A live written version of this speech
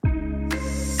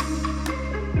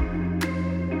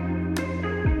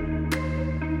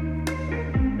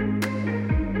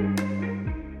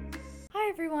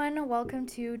welcome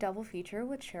to Double Feature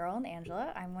with Cheryl and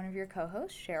Angela. I'm one of your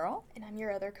co-hosts, Cheryl. And I'm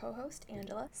your other co-host,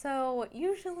 Angela. So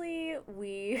usually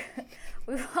we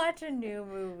watch a new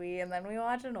movie and then we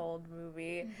watch an old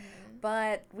movie,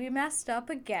 but we messed up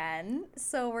again.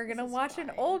 So we're going to watch an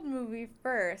old movie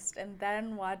first and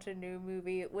then watch a new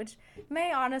movie, which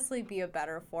may honestly be a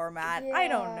better format. Yeah, I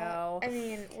don't know. I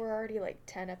mean, we're already like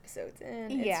 10 episodes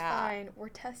in. It's Yeah. fine. We're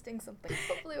testing something.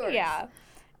 Hopefully it works. Yeah.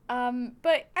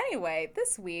 But anyway,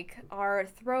 this week our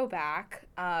throwback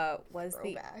was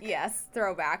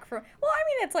throwback from. Well, I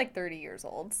mean, it's like 30 years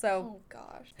old, so Oh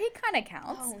gosh, it kind of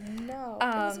counts. Oh no, it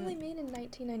was only made in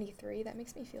 1993. That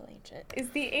makes me feel ancient. Is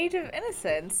The Age of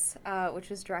Innocence, which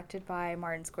was directed by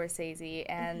Martin Scorsese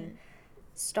and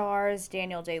stars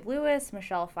Daniel Day-Lewis,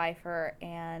 Michelle Pfeiffer,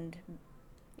 and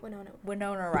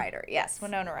Winona Ryder. Yes,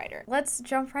 Winona Ryder. Let's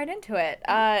jump right into it.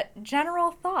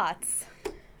 General thoughts.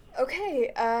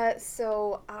 Okay,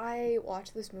 so I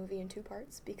watched this movie in 2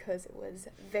 parts because it was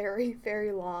very,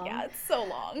 very long. Yeah, it's so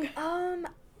long.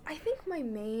 I think my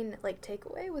main,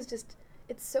 takeaway was just,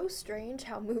 it's so strange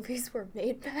how movies were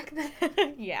made back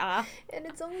then. Yeah. And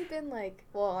it's only been,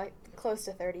 close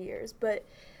to 30 years, but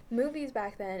movies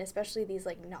back then, especially these,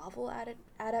 novel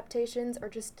adaptations, are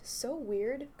just so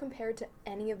weird compared to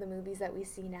any of the movies that we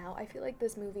see now. I feel like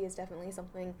this movie is definitely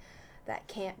something that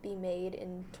can't be made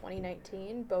in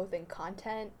 2019, both in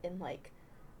content, in,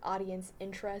 audience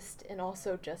interest, and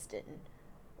also just in,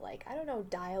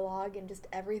 dialogue and just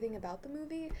everything about the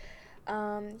movie.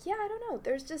 I don't know.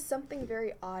 There's just something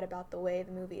very odd about the way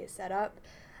the movie is set up.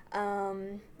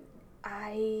 I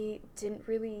didn't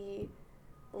really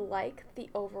like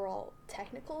the overall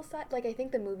technical side. I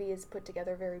think the movie is put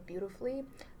together very beautifully,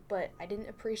 but I didn't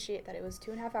appreciate that it was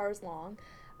 2.5 hours long.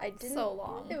 So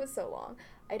long. It was so long.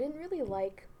 I didn't really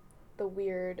like the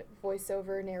weird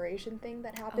voiceover narration thing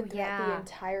that happened throughout the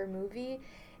entire movie,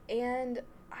 and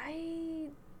I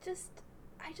just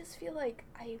feel like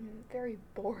I'm very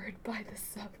bored by the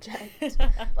subject.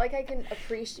 I can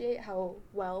appreciate how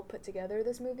well put together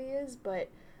this movie is,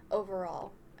 but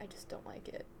overall, I just don't like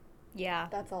it. Yeah.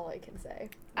 That's all I can say.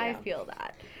 I Yeah. feel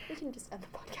that. We can just end the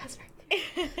podcast right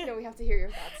there. No, we have to hear your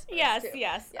thoughts first,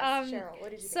 Yes. Cheryl,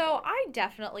 what did you think? So I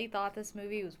definitely thought this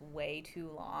movie was way too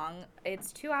long.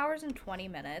 It's 2 hours and 20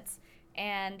 minutes,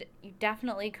 and you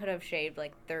definitely could have shaved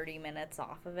 30 minutes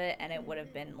off of it, and it would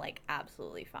have been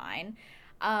absolutely fine.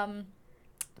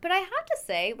 But I have to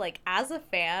say, as a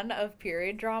fan of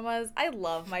period dramas, I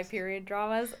love my period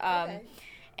dramas. Okay.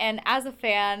 And as a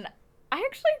fan, I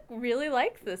actually really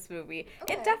like this movie.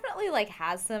 Okay. It definitely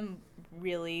has some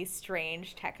really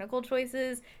strange technical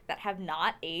choices that have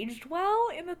not aged well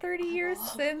in the 30 years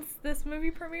since this movie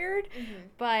premiered.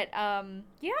 But I mean,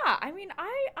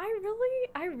 I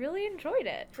really enjoyed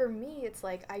it. For me, it's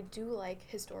I do like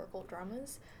historical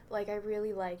dramas. I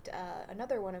really liked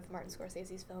another one of Martin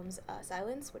Scorsese's films,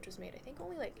 Silence, which was made I think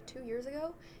only 2 years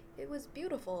ago. It was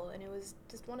beautiful, and it was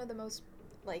just one of the most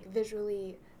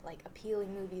visually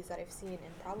appealing movies that I've seen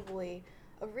in probably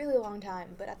a really long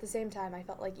time. But at the same time, I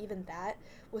felt even that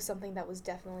was something that was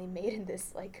definitely made in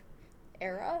this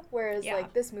era, whereas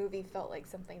this movie felt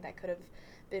something that could have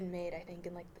been made I think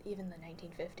in even the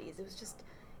 1950s.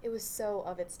 It was so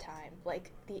of its time,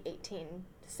 the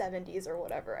 1870s or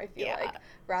whatever, I feel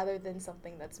rather than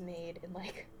something that's made in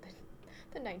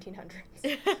the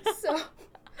 1900s. So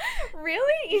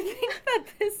really? You think that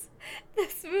this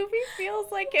movie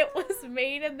feels like it was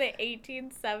made in the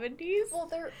 1870s?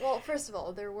 Well, first of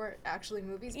all, there weren't actually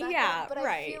movies back then, but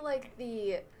I feel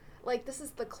this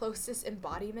is the closest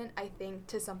embodiment, I think,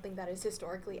 to something that is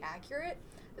historically accurate.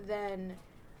 Then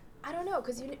I don't know,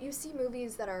 because you see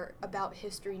movies that are about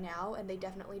history now, and they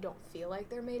definitely don't feel like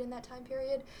they're made in that time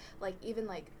period. Even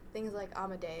things like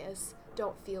Amadeus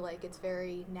don't feel like it's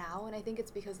very now, and I think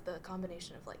it's because the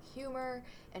combination of humor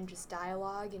and just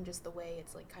dialogue and just the way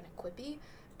it's kind of quippy.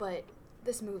 But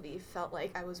this movie felt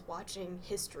like I was watching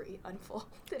history unfold,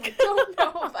 and I don't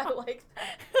know if I like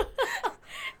that.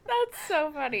 That's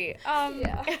so funny.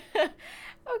 Yeah.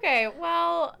 Okay,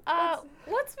 well,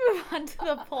 let's move on to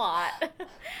the plot.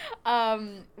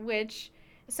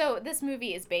 So this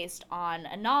movie is based on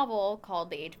a novel called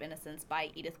The Age of Innocence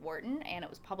by Edith Wharton, and it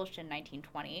was published in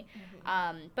 1920,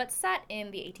 but set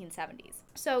in the 1870s.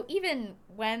 So even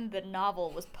when the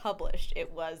novel was published, it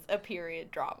was a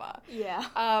period drama. Yeah.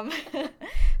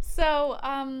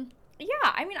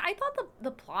 Yeah, I mean, I thought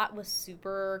the plot was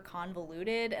super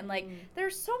convoluted, and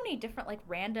there's so many different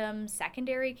random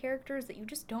secondary characters that you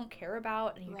just don't care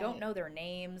about, and you don't know their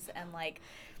names, and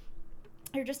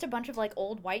they're just a bunch of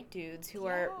old white dudes who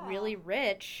are really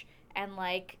rich, and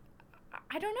I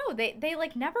don't know, they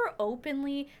never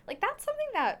openly, that's something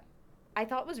that I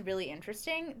thought was really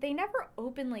interesting, they never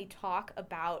openly talk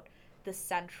about the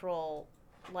central,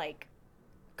 like,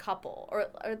 couple, or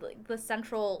like the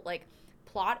central, like,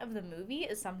 plot of the movie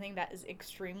is something that is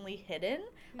extremely hidden.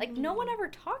 Like, no one Mm. ever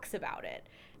talks about it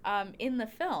in the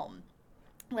film.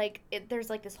 Like, there's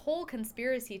like this whole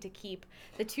conspiracy to keep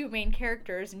the two main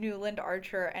characters, Newland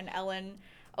Archer and Ellen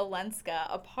Olenska,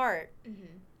 apart,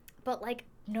 Mm-hmm. but like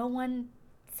no one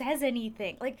says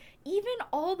anything. Like, even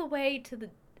all the way to the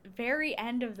very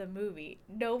end of the movie,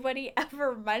 nobody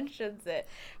ever mentions it,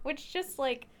 which just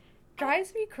like I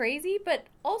drives me crazy. But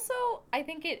also, I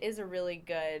think it is a really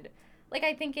good, like,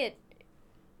 I think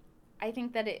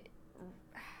that it,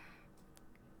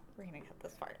 we're gonna cut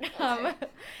this part. Okay.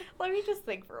 Let me just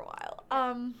think for a while.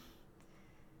 Yeah.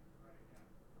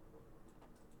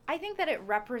 I think that it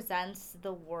represents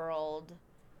the world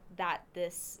that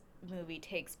this movie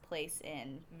takes place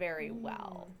in very Mm.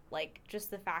 well. Like,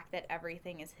 just the fact that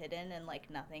everything is hidden and like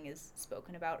nothing is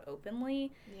spoken about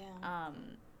openly. Yeah.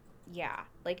 Um, yeah,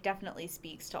 like, definitely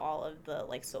speaks to all of the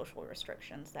like social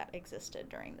restrictions that existed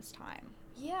during this time.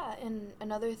 Yeah, and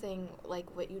another thing,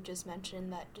 like what you just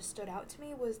mentioned, that just stood out to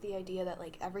me was the idea that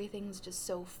like everything's just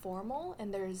so formal,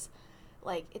 and there's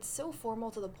like it's so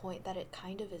formal to the point that it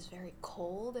kind of is very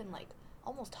cold and like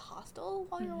almost hostile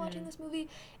while you're watching Mm-hmm. this movie.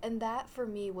 And that for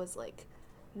me was like,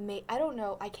 I don't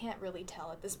know, I can't really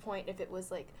tell at this point if it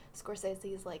was like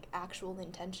Scorsese's like actual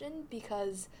intention,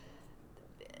 because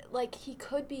like he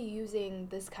could be using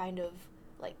this kind of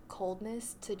like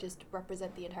coldness to just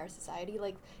represent the entire society.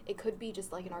 Like it could be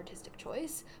just like an artistic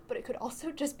choice, but it could also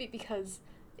just be because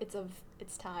it's of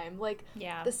its time. Like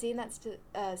Yeah. the scene that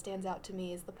stands out to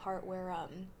me is the part where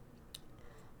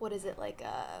what is it, like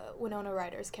Winona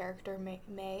Ryder's character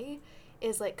May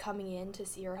is like coming in to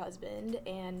see her husband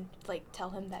and like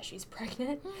tell him that she's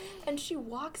pregnant, and she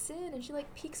walks in and she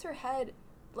like peeks her head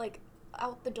like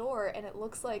out the door, and it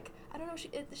looks like, I don't know,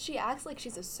 she acts like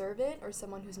she's a servant or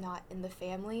someone who's not in the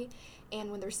family, and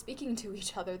when they're speaking to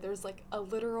each other there's like a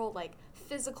literal like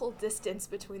physical distance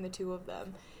between the two of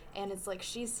them, and it's like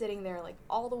she's sitting there like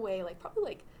all the way like probably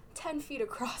like 10 feet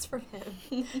across from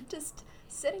him just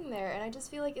sitting there, and I just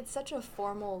feel like it's such a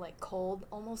formal, like cold,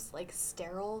 almost like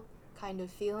sterile kind of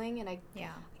feeling, and I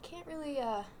Yeah. I can't really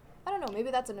I don't know,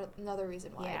 maybe that's another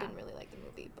reason why I Yeah. didn't really like the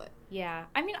movie, but Yeah.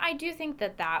 I mean, I do think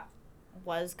that that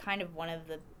was kind of one of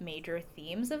the major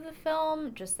themes of the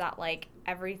film, just that like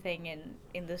everything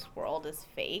in this world is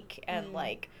fake, and mm,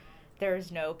 like there's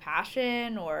no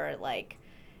passion or like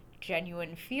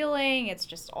genuine feeling. It's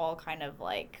just all kind of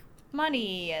like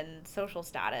money and social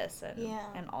status yeah,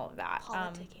 and all of that.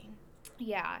 politicking.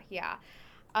 Yeah, yeah.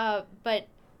 But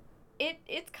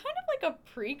it's kind of like a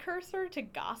precursor to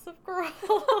Gossip Girl.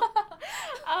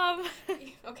 um,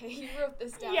 Okay, you wrote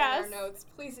this down yes, in our notes.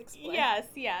 Please explain. yes,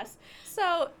 yes.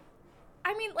 So,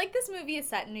 I mean, like, this movie is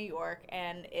set in New York,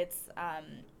 and it's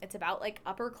about like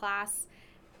upper class,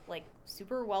 like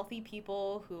super wealthy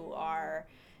people who are,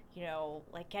 you know,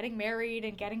 like getting married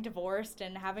and getting divorced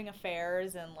and having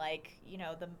affairs, and like, you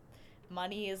know, the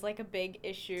money is like a big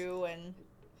issue, and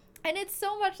it's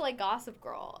so much like Gossip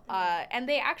Girl. And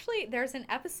they actually, there's an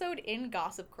episode in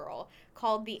Gossip Girl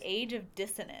called The Age of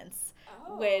Dissonance,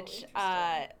 Oh, which,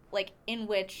 interesting. like, in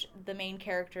which the main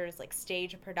characters, like,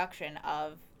 stage a production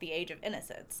of The Age of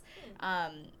Innocence.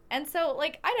 Hmm. And so,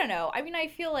 like, I don't know. I mean, I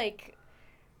feel like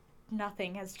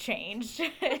nothing has changed.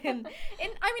 And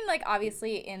I mean, like,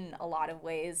 obviously, in a lot of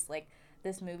ways, like,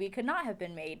 this movie could not have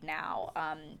been made now.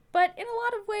 But in a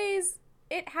lot of ways,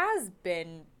 it has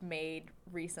been made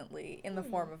recently in the Hmm.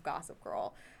 form of Gossip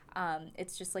Girl.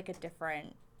 It's just like a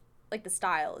different, like, the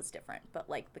style is different, but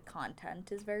like the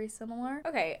content is very similar.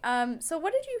 Okay, so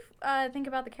what did you think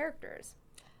about the characters?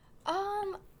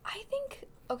 I think,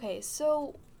 okay,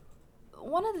 so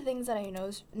one of the things that I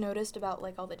noticed about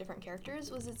like all the different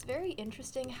characters was it's very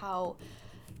interesting how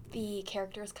the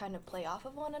characters kind of play off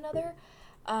of one another.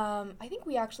 I think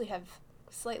we actually have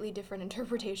slightly different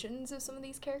interpretations of some of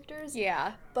these characters,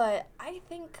 Yeah. but I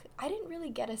think I didn't really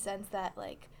get a sense that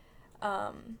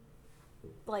um,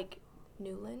 like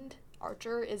Newland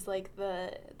Archer is like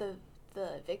the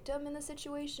victim in the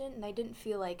situation, and I didn't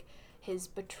feel like his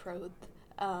betrothed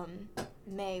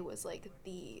May was like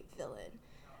the villain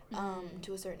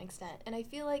to a certain extent, and I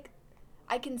feel like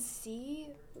I can see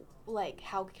like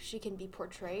how she can be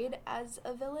portrayed as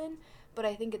a villain, but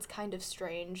I think it's kind of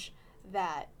strange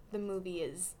that the movie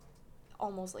is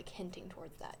almost like hinting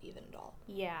towards that even at all.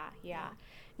 Yeah, yeah.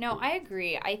 No, I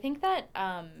agree. I think that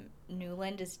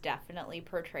Newland is definitely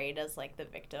portrayed as like the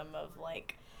victim of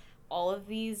like all of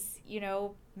these, you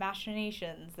know,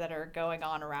 machinations that are going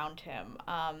on around him.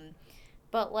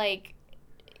 But like,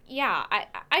 yeah,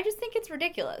 I just think it's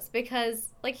ridiculous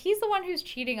because like he's the one who's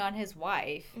cheating on his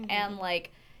wife, Mm-hmm. and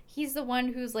like he's the one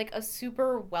who's like a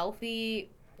super wealthy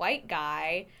white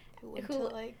guy Who went to who,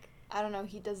 like, I don't know,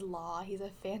 he does law. He's a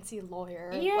fancy lawyer.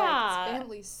 Like his yeah.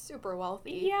 family's super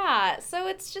wealthy. Yeah, so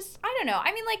it's just I don't know.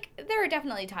 I mean, like there are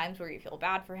definitely times where you feel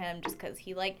bad for him just cuz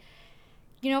he like,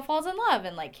 falls in love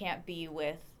and like can't be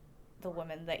with the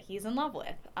woman that he's in love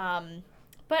with.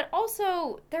 But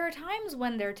also there are times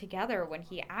when they're together when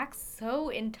he acts so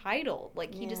entitled.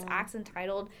 Like he just Yeah. acts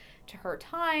entitled to her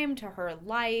time, to her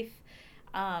life.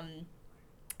 Um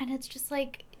and it's just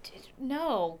like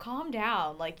no, calm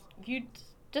down. Like you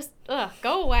just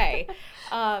go away.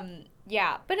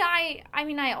 Yeah, but I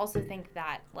mean I also think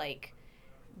that like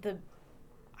the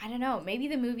I don't know, maybe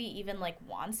the movie even like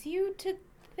wants you to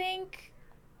think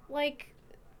like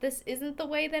this isn't the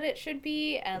way that it should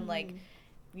be, and like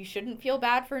Mm-hmm. you shouldn't feel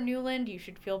bad for Newland, you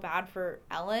should feel bad for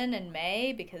Ellen and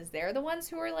May because they're the ones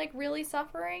who are like really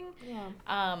suffering. Yeah.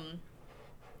 Um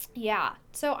yeah.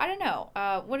 So I don't know.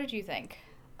 What did you think?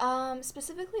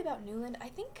 Specifically about Newland, I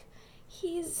think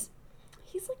he's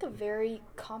he's like a very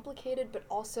complicated but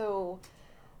also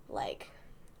like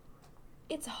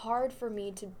it's hard for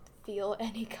me to feel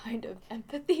any kind of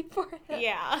empathy for him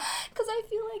Yeah. because I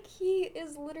feel like he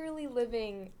is literally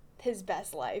living his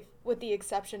best life with the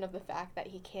exception of the fact that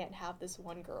he can't have this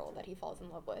one girl that he falls in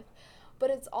love with. But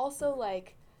it's also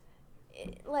like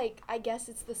I guess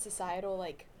it's the societal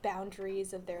like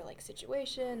boundaries of their like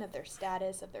situation, of their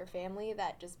status, of their family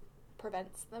that just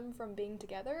prevents them from being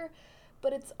together.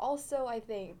 But it's also I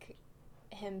think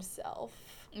himself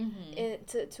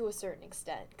Mhm. to a certain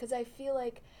extent because I feel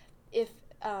like if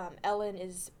Ellen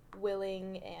is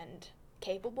willing and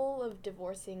capable of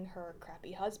divorcing her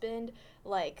crappy husband,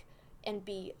 like, and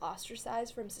be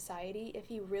ostracized from society, if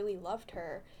he really loved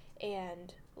her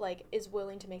and like is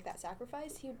willing to make that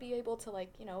sacrifice, he would be able to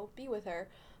like be with her.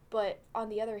 But on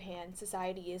the other hand,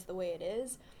 society is the way it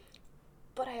is.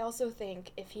 But I also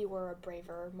think if he were a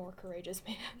braver, more courageous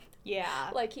man, Yeah.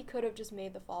 like he could have just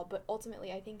made the fall. But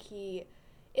ultimately, I think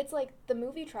it's like the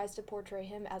movie tries to portray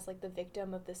him as like the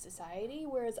victim of the society,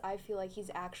 whereas I feel like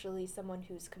he's actually someone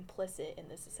who's complicit in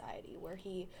the society, where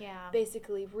he Yeah.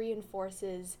 basically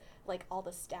reinforces like all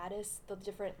the status, the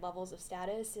different levels of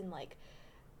status, and like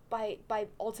by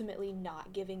ultimately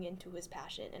not giving into his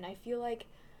passion. And I feel like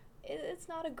it's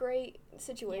not a great Yeah.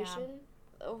 situation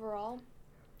overall.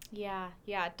 Yeah,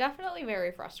 yeah, definitely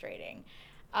very frustrating.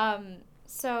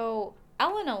 So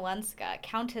Ellen Olenska,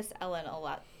 Countess Ellen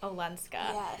Olenska,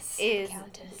 Yes, is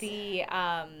Countess. the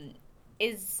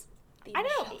is The I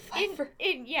don't Michelle know Pfeiffer.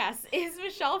 in yes is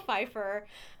Michelle Pfeiffer.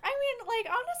 I mean, like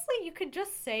honestly, you could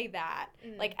just say that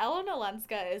like Mm. Ellen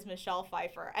Olenska is Michelle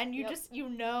Pfeiffer, and you Yep. just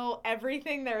know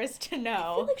everything there is to I feel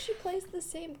know. like she plays the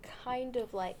same kind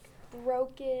of like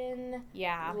broken,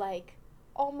 Yeah. like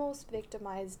almost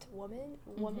victimized woman.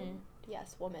 Mhm.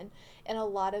 Yes, woman. In a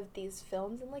lot of these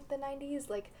films in like the 90s,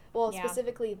 like, well, Yeah.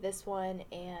 specifically this one,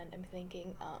 and I'm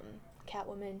thinking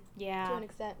Catwoman to Yeah. an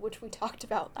extent, which we talked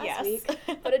about last Yes. week,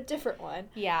 but a different one.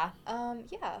 Yeah.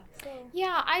 Yeah, so.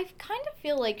 Yeah, I kind of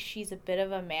feel like she's a bit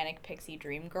of a manic pixie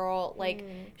dream girl. Like,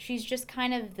 Mm. she's just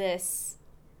kind of this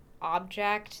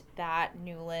object that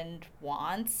Newland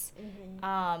wants,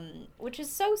 Mm-hmm. which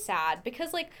is so sad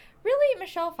because, like, really,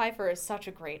 Michelle Pfeiffer is such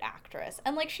a great actress.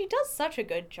 And, like, she does such a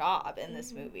good job in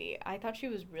this Mm-hmm. movie. I thought she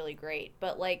was really great.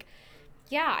 But, like,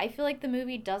 yeah, I feel like the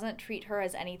movie doesn't treat her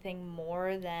as anything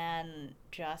more than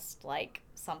just, like,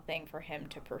 something for him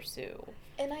to pursue.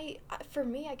 And for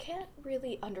me, I can't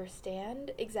really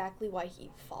understand exactly why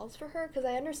he falls for her, because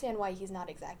I understand why he's not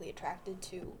exactly attracted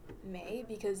to May,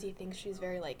 because he thinks she's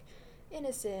very like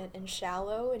innocent and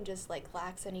shallow and just like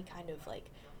lacks any kind of like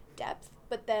depth.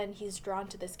 But then he's drawn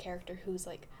to this character who's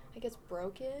like, I guess,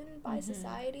 broken by Mm-hmm.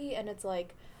 society, and it's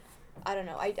like, I don't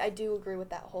know. I do agree with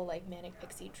that whole like manic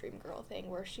pixie dream girl thing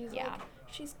where she's like Yeah.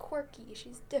 she's quirky,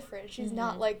 she's different, she's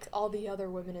not Mm-hmm. like all the other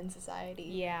women in society.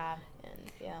 Yeah.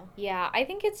 And yeah. Yeah, I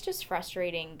think it's just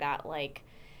frustrating that like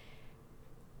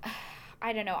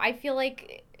I don't know. I feel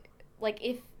like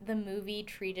if the movie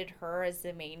treated her as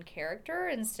the main character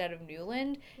instead of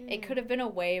Newland, it Mm. could have been a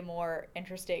way more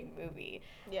interesting movie.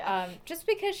 Yeah. Just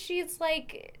because she's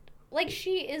like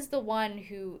she is the one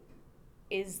who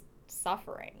is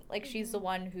suffering. Like she's the Mm-hmm.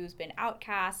 one who's been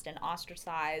outcast and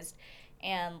ostracized,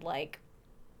 and like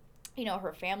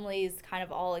her family's kind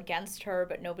of all against her,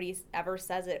 but nobody ever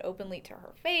says it openly to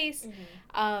her face.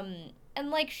 Mm-hmm. And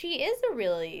like she is a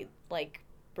really like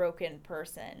broken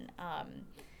person.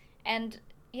 And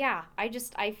yeah,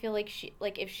 I feel like she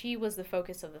if she was the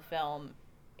focus of the film,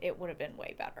 it would have been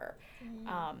way better. Mm-hmm.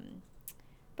 Um,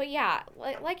 But yeah,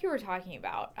 like you were talking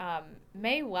about,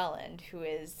 May Welland, who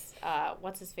is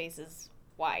what's his face's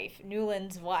wife,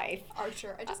 Newland's wife,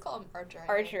 Archer. I just call him Archer. I think.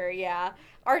 Archer, yeah,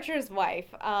 Archer's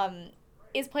wife,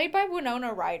 is played by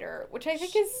Winona Ryder, which I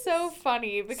think is so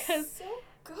funny because so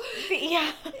good.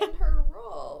 Yeah, in her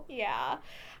role. yeah,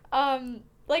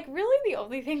 like really the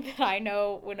only thing that I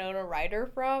know Winona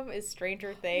Ryder from is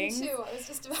Stranger Things. Me too. I was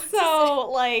just about to say. So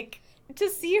like to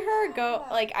see her go,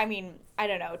 like, I mean, I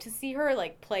don't know, to see her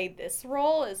like play this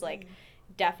role is like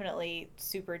definitely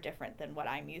super different than what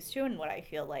I'm used to and what I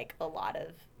feel like a lot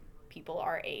of people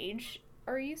our age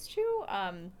are used to.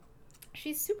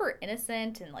 She's super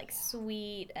innocent and like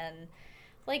sweet and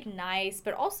like nice,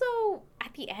 but also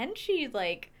at the end she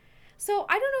like, so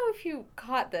I don't know if you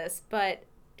caught this, but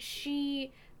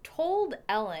she told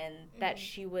Ellen that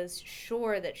she was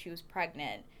sure that she was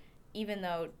pregnant even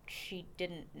though she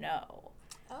didn't know.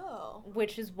 Oh.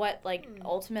 Which is what like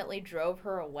ultimately drove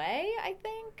her away, I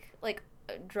think. Like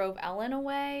drove Ellen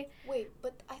away. Wait,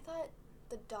 but I thought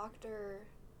the doctor,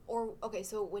 or okay,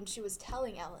 so when she was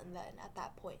telling Ellen, then at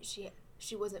that point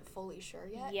she wasn't fully sure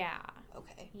yet. Yeah.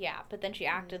 Okay. Yeah, but then she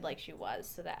acted like she was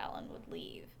so that Ellen would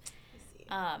leave. I see.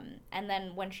 And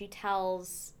then when she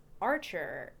tells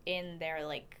Archer in their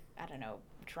like, I don't know,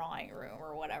 drawing room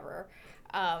or whatever,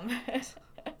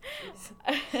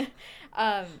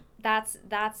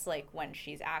 that's like when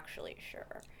she's actually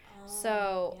sure.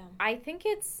 So yeah. I think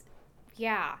it's,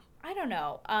 yeah, I don't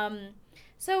know.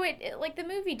 So it like the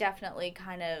movie definitely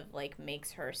kind of like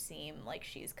makes her seem like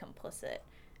she's complicit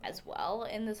as well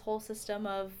in this whole system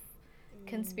of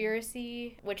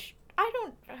conspiracy, which I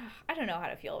don't know how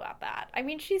to feel about that. I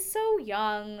mean, she's so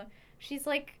young. She's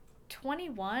like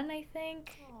 21, I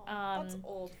think. Oh, that's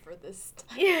old for this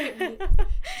time. Yeah.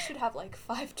 She should have like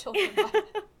 5 children by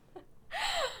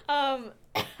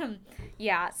then.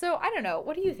 Yeah, so I don't know.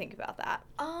 What do you think about that?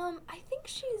 I think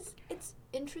it's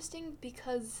interesting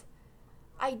because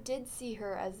I did see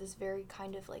her as this very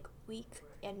kind of like weak,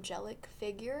 angelic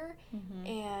figure,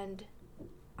 and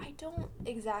I don't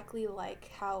exactly like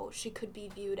how she could be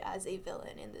viewed as a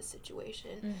villain in this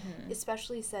situation,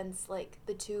 especially since like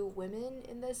the two women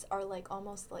in this are like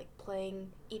almost like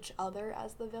playing each other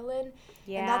as the villain.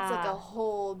 Yeah. And that's like a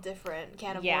whole different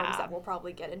can of worms that we'll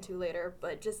probably get into later,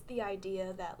 but just the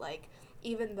idea that like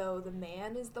even though the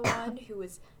man is the one who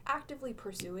is actively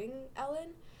pursuing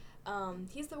Ellen,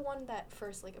 he's the one that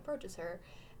first like approaches her.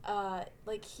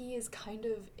 Like he is kind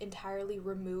of entirely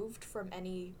removed from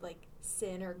any like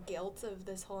sin or guilt of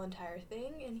this whole entire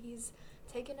thing, and he's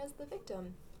taken as the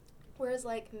victim. Whereas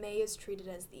like May is treated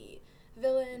as the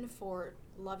villain for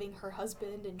loving her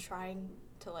husband and trying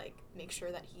to like make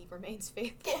sure that he remains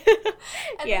faithful.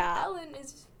 And then Ellen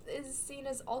is seen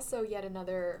as also yet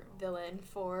another villain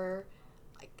for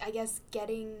I guess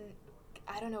getting,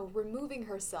 I don't know, removing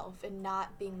herself and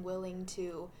not being willing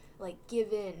to like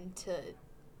give in to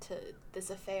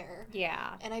this affair.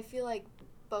 Yeah. And I feel like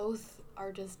both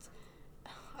are just,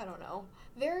 I don't know,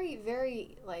 very,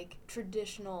 very like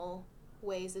traditional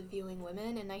ways of viewing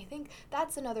women, and I think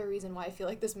that's another reason why I feel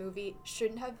like this movie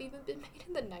shouldn't have even been made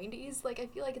in the 90s. Like I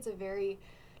feel like it's a very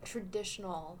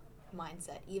traditional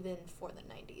mindset even for the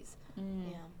 90s.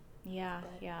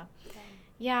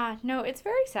 Yeah, no, it's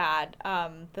very sad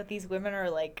that these women are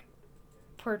like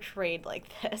portrayed like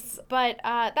this. But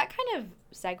that kind of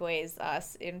segues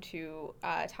us into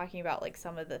talking about like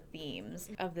some of the themes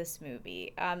of this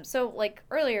movie. So like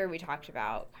earlier we talked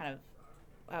about kind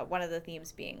of one of the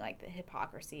themes being like the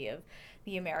hypocrisy of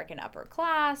the American upper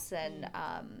class and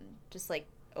just like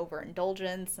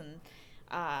overindulgence and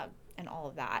all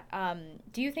of that.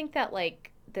 Do you think that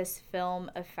like this film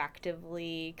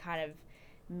effectively kind of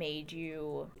made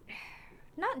you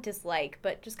not dislike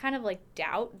but just kind of like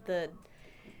doubt the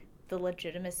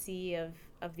legitimacy of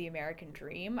the American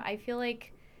dream? I feel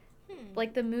like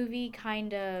like the movie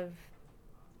kind of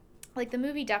like the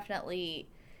movie definitely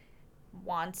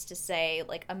wants to say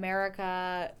like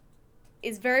America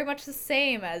is very much the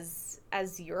same as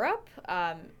Europe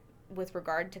with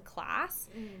regard to class.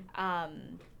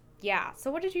 Yeah, so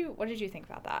what did you think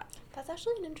about that? That's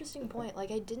actually an interesting point.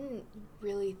 Like I didn't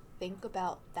really think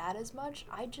about that as much.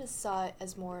 I just saw it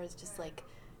as more as just like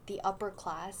the upper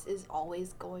class is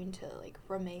always going to like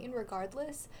remain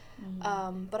regardless.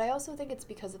 But I also think it's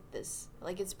because of this,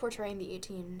 like it's portraying the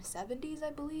 1870s,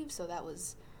 I believe, so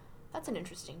that's an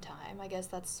interesting time. I guess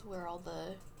that's where all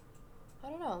the, I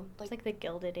don't know, like the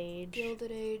Gilded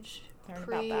Age,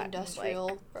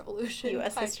 pre-industrial revolution.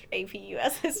 AP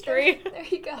US history. There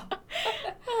you go.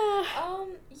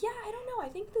 Yeah, I don't know. I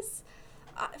think this,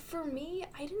 For me,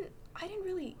 I didn't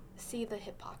really see the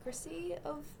hypocrisy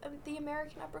of the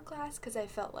American upper class, because I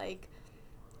felt like,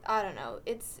 I don't know,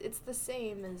 it's the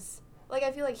same as, like,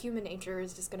 I feel like human nature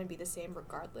is just going to be the same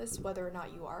regardless whether or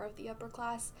not you are of the upper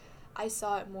class. I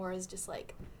saw it more as just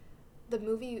like the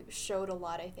movie showed a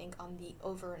lot, I think, on the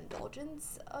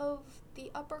overindulgence of the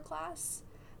upper class,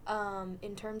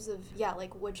 in terms of, yeah,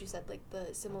 like what you said, like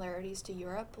the similarities to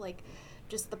Europe, like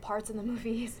just the parts in the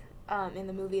movies, in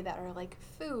the movie that are like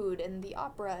food and the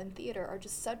opera and theater are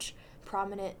just such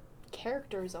prominent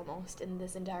characters almost in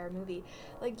this entire movie.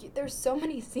 Like, there's so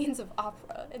many scenes of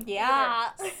opera and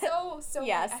Yeah. theater. So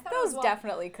Yes, many. I thought it was those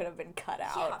definitely could have been cut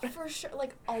out. Yeah, for sure.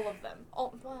 Like, all of them.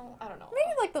 Well, I don't know.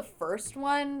 Maybe like the first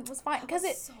one was fine because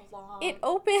so long. it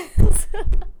opens.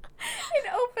 It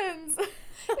opens.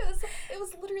 It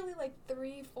was literally like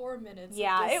 3-4 minutes.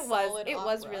 Yeah, of just it was. solid It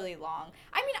was opera. really long.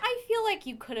 I mean, I feel like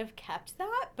you could have kept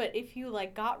that, but if you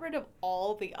like got rid of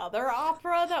all the other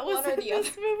opera that was One or in the this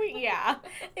other. movie, yeah,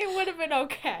 it would have been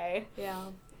okay.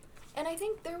 Yeah. And I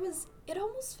think it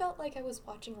almost felt like I was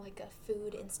watching like a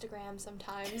food Instagram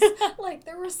sometimes. Like,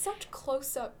 there were such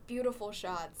close-up, beautiful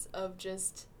shots of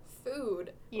just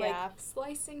food. Yeah. Like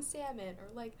slicing salmon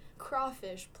or like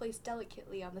crawfish placed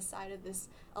delicately on the side of this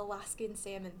Alaskan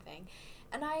salmon thing.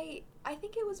 And I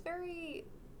think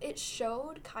it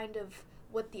showed kind of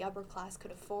what the upper class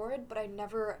could afford, but I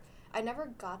never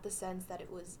got the sense that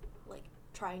it was like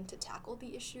trying to tackle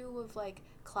the issue of like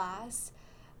class,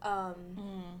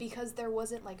 because there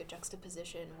wasn't like a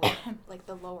juxtaposition with like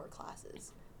the lower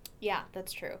classes. Yeah,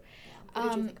 that's true. Yeah. What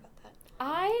did you think about that?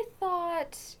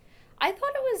 I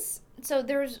thought it was, so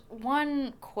there's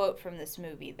one quote from this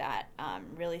movie that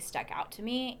really stuck out to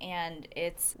me, and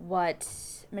it's what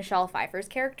Michelle Pfeiffer's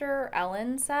character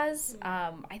Ellen says.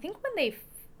 I think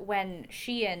when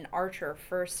she and Archer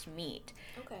first meet,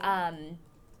 Okay.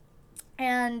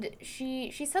 and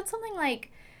she said something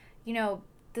like, you know,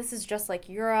 this is just like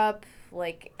Europe,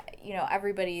 like, you know,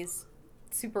 everybody's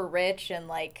super rich and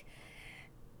like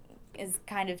is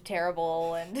kind of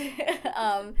terrible, and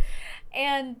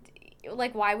and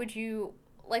like why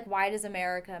does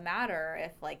America matter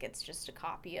if like it's just a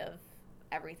copy of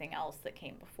everything else that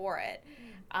came before it.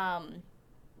 And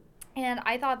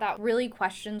I thought that really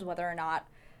questions whether or not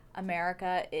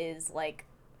America is like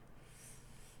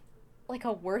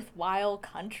a worthwhile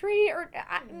country, or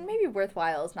maybe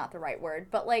worthwhile is not the right word,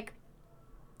 but like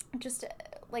just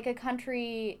like a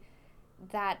country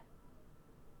that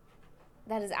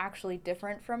is actually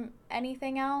different from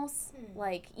anything else.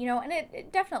 Like, you know, and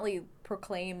it definitely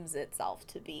proclaims itself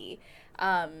to be.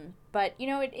 But, you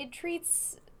know, it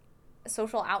treats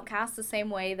social outcasts the same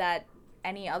way that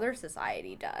any other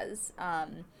society does.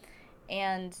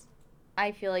 And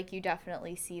I feel like you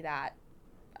definitely see that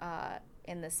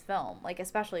in this film, like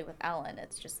especially with Ellen.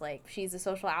 It's just like she's a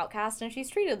social outcast and she's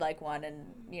treated like one,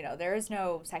 and you know there is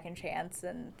no second chance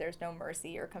and there's no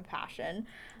mercy or compassion.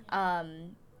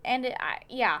 And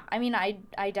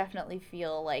I definitely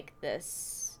feel like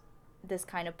this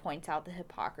kind of points out the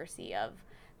hypocrisy of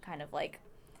kind of like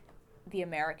the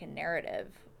American narrative,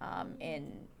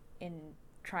 in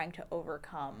trying to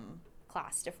overcome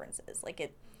class differences.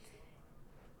 Like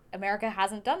America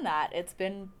hasn't done that. It's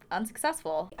been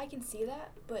unsuccessful. I can see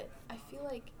that, but I feel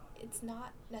like it's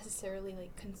not necessarily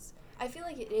like I feel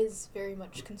like it is very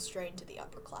much constrained to the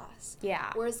upper class.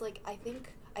 Yeah. Whereas like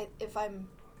if I'm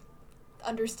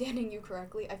understanding you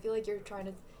correctly, I feel like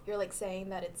you're like saying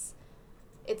that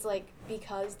it's like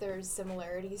because there's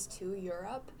similarities to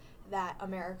Europe that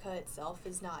America itself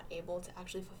is not able to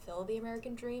actually fulfill the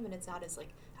American dream, and it's not as like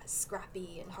as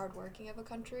scrappy and hardworking of a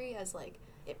country as like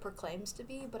it proclaims to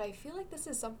be. But I feel like this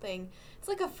is something, it's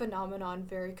like a phenomenon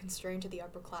very constrained to the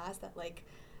upper class, that like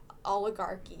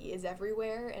oligarchy is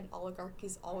everywhere and oligarchy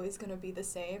is always going to be the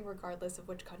same regardless of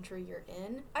which country you're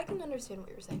in. I can understand what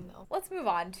you're saying though. Let's move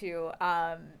on to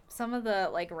some of the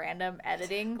like random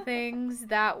editing things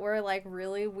that were like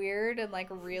really weird and like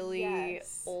really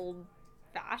old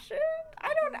fashioned.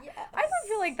 I don't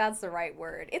feel like that's the right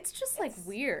word. It's just like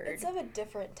weird. It's of a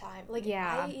different time. Like,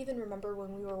 yeah. I even remember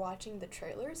when we were watching the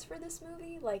trailers for this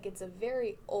movie, like it's a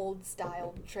very old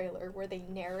style trailer where they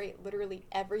narrate literally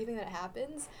everything that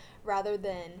happens rather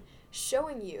than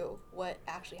showing you what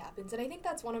actually happens. And I think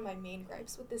that's one of my main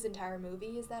gripes with this entire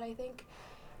movie, is that I think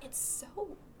it's so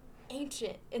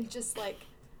ancient and just like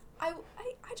I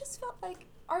just felt like,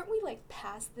 aren't we like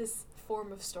past this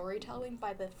form of storytelling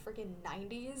by the freaking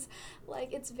 90s?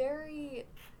 Like it's very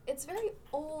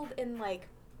old, and like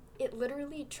it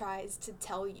literally tries to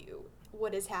tell you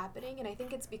what is happening, and I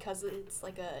think it's because it's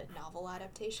like a novel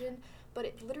adaptation, but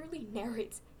it literally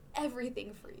narrates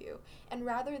everything for you. And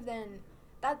rather than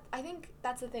I think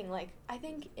that's the thing. Like, I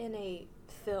think in a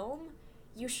film,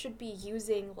 you should be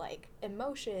using like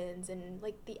emotions and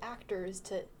like the actors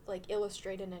to like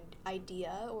illustrate an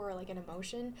idea or like an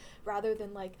emotion rather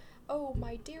than like, oh,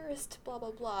 my dearest blah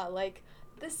blah blah. Like,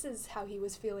 this is how he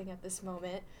was feeling at this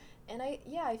moment. And I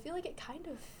feel like it kind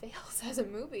of fails as a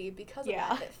movie because of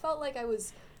that. It felt like I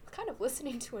was kind of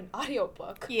listening to an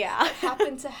audiobook. Yeah. That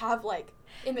happened to have like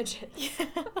images.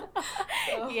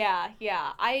 So. Yeah.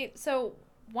 So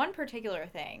one particular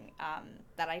thing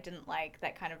that I didn't like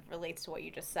that kind of relates to what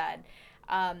you just said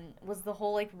was the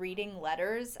whole like reading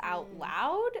letters out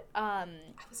loud. I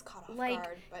was caught off like,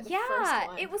 guard by the first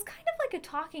one. It was kind of like a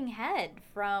talking head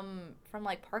from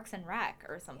like Parks and Rec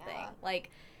or something. Yeah. Like,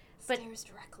 but stares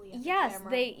directly at the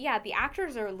camera. The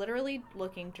actors are literally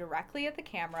looking directly at the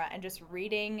camera and just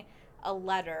reading a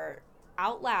letter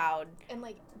out loud and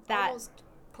like almost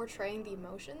portraying the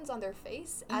emotions on their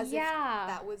face as if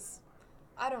that was,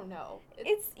 I don't know.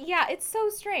 It's so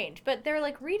strange, but they're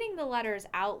like reading the letters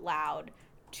out loud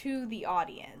to the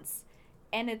audience,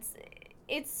 and it's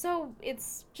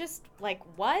just like,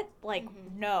 what? Like,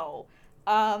 no.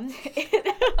 No.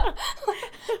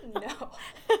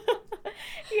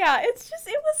 Yeah, it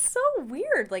was so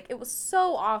weird. Like, it was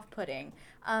so off-putting.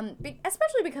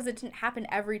 Especially because it didn't happen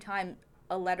every time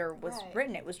a letter was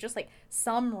written. It was just like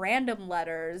some random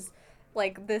letters,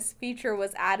 like this feature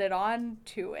was added on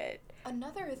to it.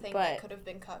 Another thing that could have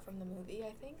been cut from the movie,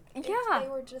 I think. Yeah. If they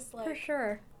were just like, for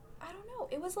sure. I don't know.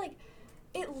 It was like,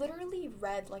 it literally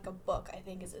read like a book, I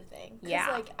think is the thing. Yeah.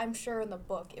 Because like, I'm sure in the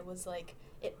book it was like,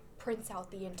 it prints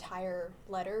out the entire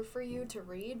letter for you to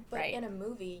read. But in a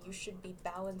movie, you should be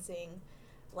balancing,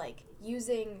 like,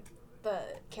 using the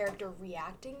character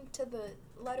reacting to the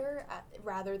letter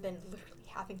rather than literally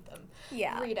having them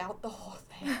read out the whole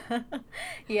thing.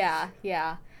 Yeah.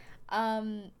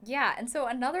 And so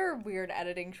another weird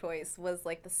editing choice was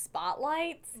like the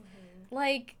spotlights.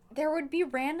 Like, there would be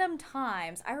random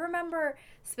times. I remember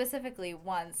specifically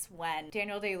once when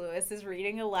Daniel Day-Lewis is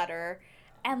reading a letter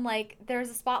and like there's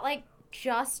a spotlight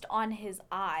just on his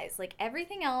eyes. Like,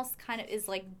 everything else kind of is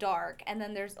like dark, and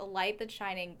then there's a light that's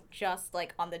shining just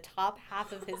like on the top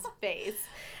half of his face.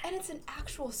 And it's an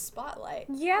actual spotlight.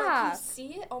 Yeah. Like, you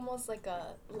see it almost like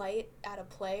a light at a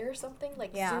play or something,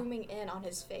 like zooming in on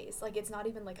his face. Like, it's not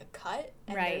even like a cut,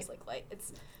 and there's like light.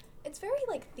 It's very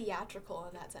like theatrical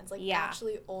in that sense, like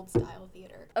actually old style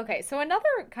theater. Okay, so another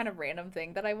kind of random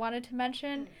thing that I wanted to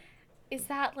mention is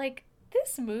that like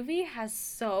this movie has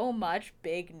so much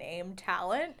big name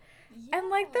talent. Yeah. And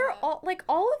like they're all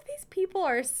of these people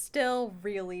are still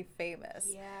really famous.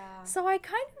 Yeah. So I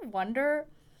kind of wonder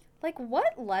like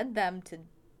what led them to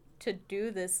do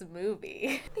this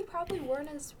movie. They probably weren't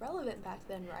as relevant back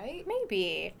then, right?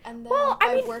 Maybe. And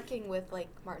then working with like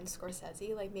Martin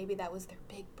Scorsese, like maybe that was their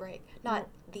big break. Not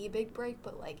the big break,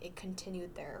 but like it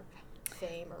continued their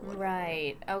fame or whatever.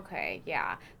 Right. Okay.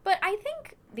 Yeah. But I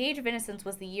think The Age of Innocence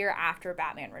was the year after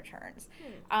Batman Returns.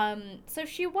 So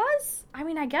she was, I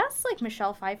mean, I guess like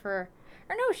Michelle Pfeiffer,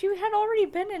 or no, she had already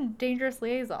been in Dangerous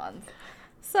Liaisons.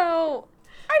 So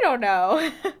I don't know.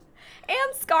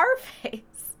 And Scarface.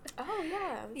 Oh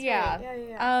yeah. Yeah.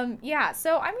 Right. Yeah.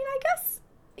 So I mean, I guess.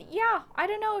 Yeah. I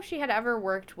don't know if she had ever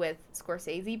worked with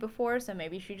Scorsese before, so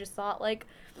maybe she just thought like,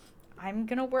 I'm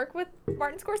gonna work with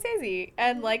Martin Scorsese,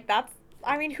 and like that's.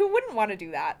 I mean, who wouldn't want to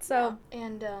do that? So. Yeah.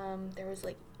 And there was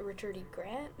like Richard E.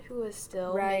 Grant, who was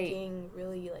still making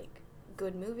really like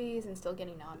good movies and still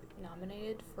getting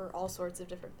nominated for all sorts of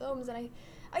different films, and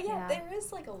there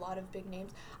is like a lot of big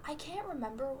names. I can't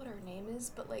remember what her name is,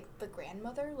 but like the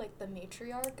grandmother, like the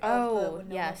matriarch of the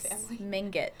Winona family.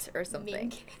 Mingott or something.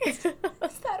 Mingott? Is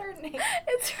that her name?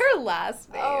 It's her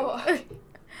last name. Oh, okay.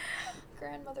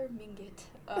 Grandmother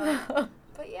Mingott.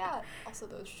 But yeah, also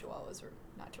those chihuahuas were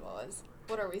not chihuahuas.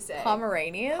 What are we saying?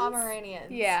 Pomeranians?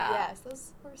 Pomeranians. Yeah. Yes,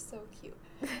 those were so cute.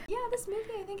 Yeah, this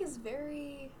movie I think is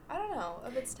very, I don't know,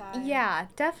 of its time. Yeah,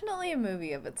 definitely a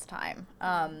movie of its time.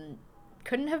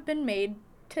 Couldn't have been made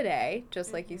today,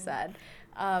 just like you said.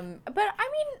 But I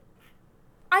mean,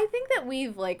 I think that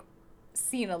we've like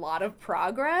seen a lot of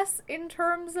progress in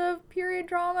terms of period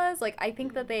dramas. Like, I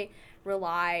think that they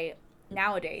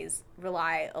nowadays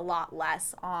rely a lot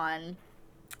less on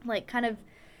like kind of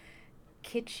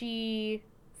kitschy.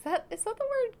 Is that the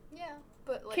word? Yeah,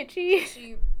 but like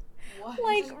kitschy what?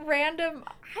 Like random,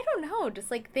 I don't know,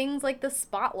 just like things like the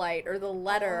spotlight or the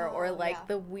letter or like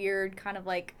the weird kind of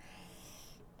like,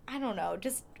 I don't know,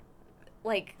 just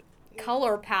like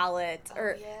color palette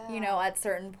or you know, at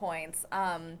certain points.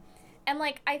 And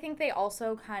like I think they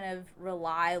also kind of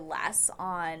rely less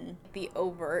on the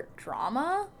overt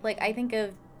drama. Like I think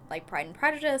of like Pride and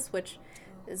Prejudice, which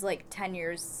is like 10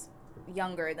 years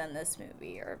younger than this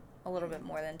movie, or a little bit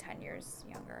more than 10 years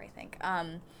younger, I think.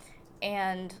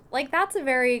 And like that's a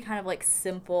very kind of like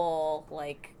simple,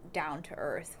 like down to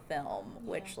earth film,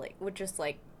 which like with just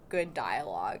like good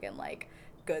dialogue and like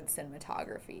good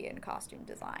cinematography and costume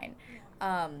design.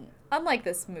 Unlike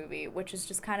this movie, which is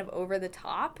just kind of over the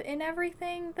top in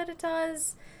everything that it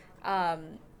does,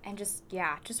 and just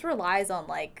relies on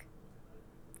like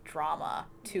drama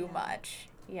too much.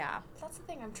 Yeah. That's the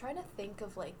thing. I'm trying to think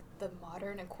of like the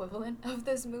modern equivalent of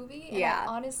this movie, and I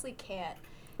honestly can't.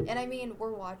 And I mean,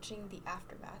 we're watching The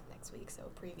Aftermath next week, so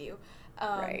preview.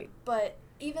 Right. But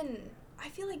even, I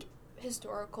feel like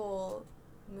historical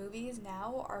movies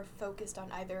now are focused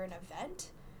on either an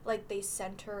event, like they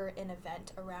center an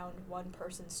event around one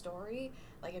person's story,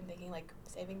 like I'm thinking like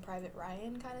Saving Private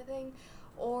Ryan kind of thing,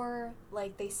 or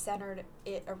like they centered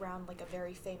it around like a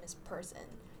very famous person.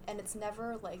 And it's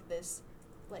never like this,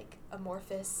 like,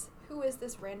 amorphous, who is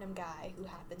this random guy who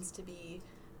happens to be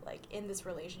like in this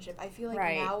relationship. I feel like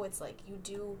now it's like you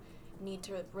do need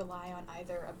to rely on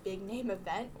either a big name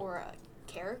event or a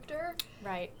character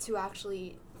to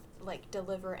actually like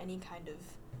deliver any kind of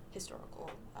historical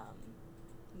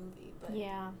movie. But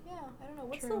I don't know,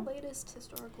 what's the latest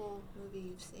historical movie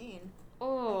you've seen?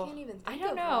 I can't even think I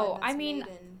don't of know. one that's I mean,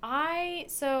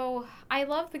 I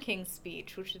love The King's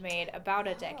Speech, which was made about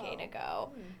a decade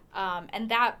ago. And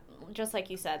that, just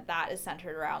like you said, that is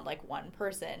centered around like one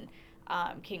person,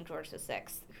 King George VI,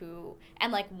 who,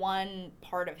 and like one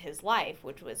part of his life,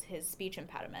 which was his speech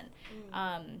impediment.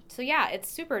 So yeah, it's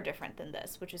super different than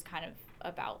this, which is kind of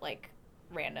about like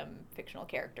random fictional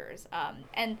characters.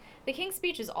 And The King's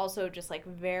Speech is also just like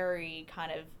very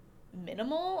kind of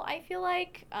minimal, I feel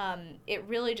like. It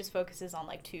really just focuses on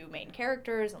like two main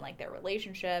characters and like their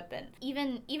relationship, and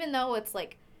even though it's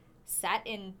like set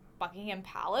in Buckingham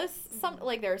Palace, some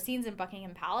like there are scenes in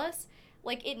Buckingham Palace,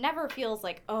 like it never feels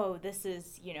like, oh, this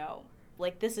is, you know,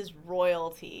 like this is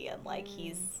royalty and like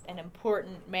he's an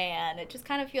important man. It just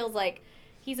kind of feels like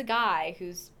he's a guy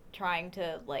who's trying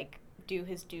to like do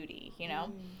his duty, you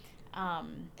know.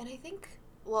 And I think,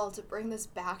 well, to bring this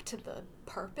back to the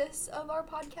purpose of our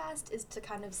podcast is to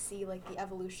kind of see like the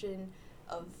evolution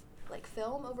of like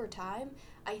film over time.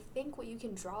 I think what you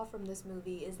can draw from this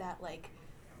movie is that like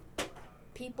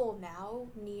people now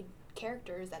need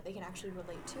characters that they can actually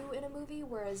relate to in a movie,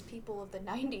 whereas people of the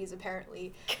 90s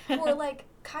apparently were like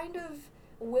kind of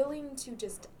willing to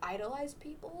just idolize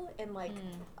people and like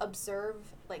observe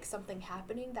like something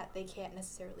happening that they can't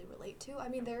necessarily relate to. I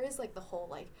mean, there is like the whole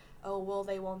like, oh, will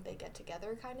they, won't they get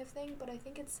together kind of thing, but I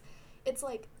think it's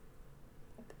like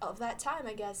of that time,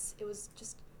 I guess it was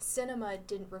just cinema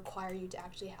didn't require you to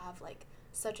actually have like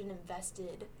such an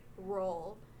invested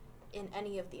role in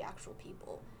any of the actual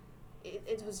people.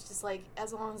 It was just like,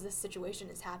 as long as this situation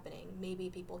is happening, maybe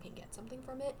people can get something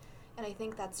from it. And I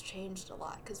think that's changed a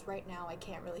lot, because right now I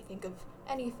can't really think of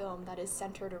any film that is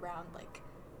centered around like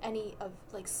any of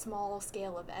like small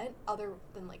scale event other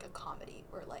than like a comedy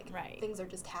where like things are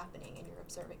just happening and you're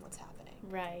observing what's happening.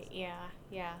 Right,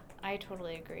 yeah, I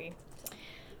totally agree.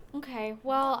 Okay,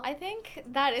 well, I think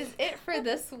that is it for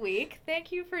this week.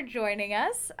 Thank you for joining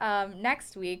us.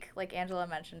 Next week, like Angela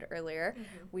mentioned earlier,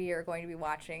 we are going to be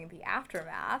watching The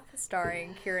Aftermath,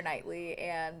 starring Keira Knightley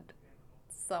and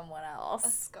someone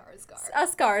else. A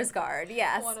Skarsgård,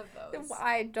 yes. One of those.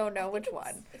 I don't know which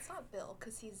one. It's not Bill,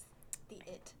 because he's the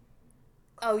it.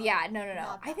 Oh, yeah, no.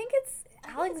 I think it's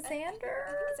Alexander? I think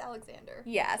it's Alexander.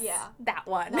 Yes. Yeah. That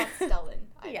one. Not Stellan.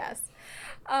 Yes.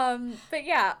 But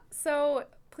yeah, so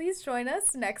please join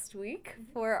us next week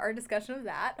for our discussion of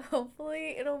that.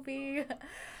 Hopefully it'll be,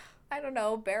 I don't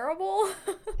know, bearable.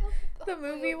 The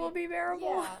movie will be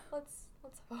bearable. Yeah,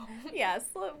 let's hope. Yes,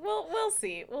 we'll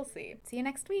see. See you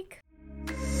next week.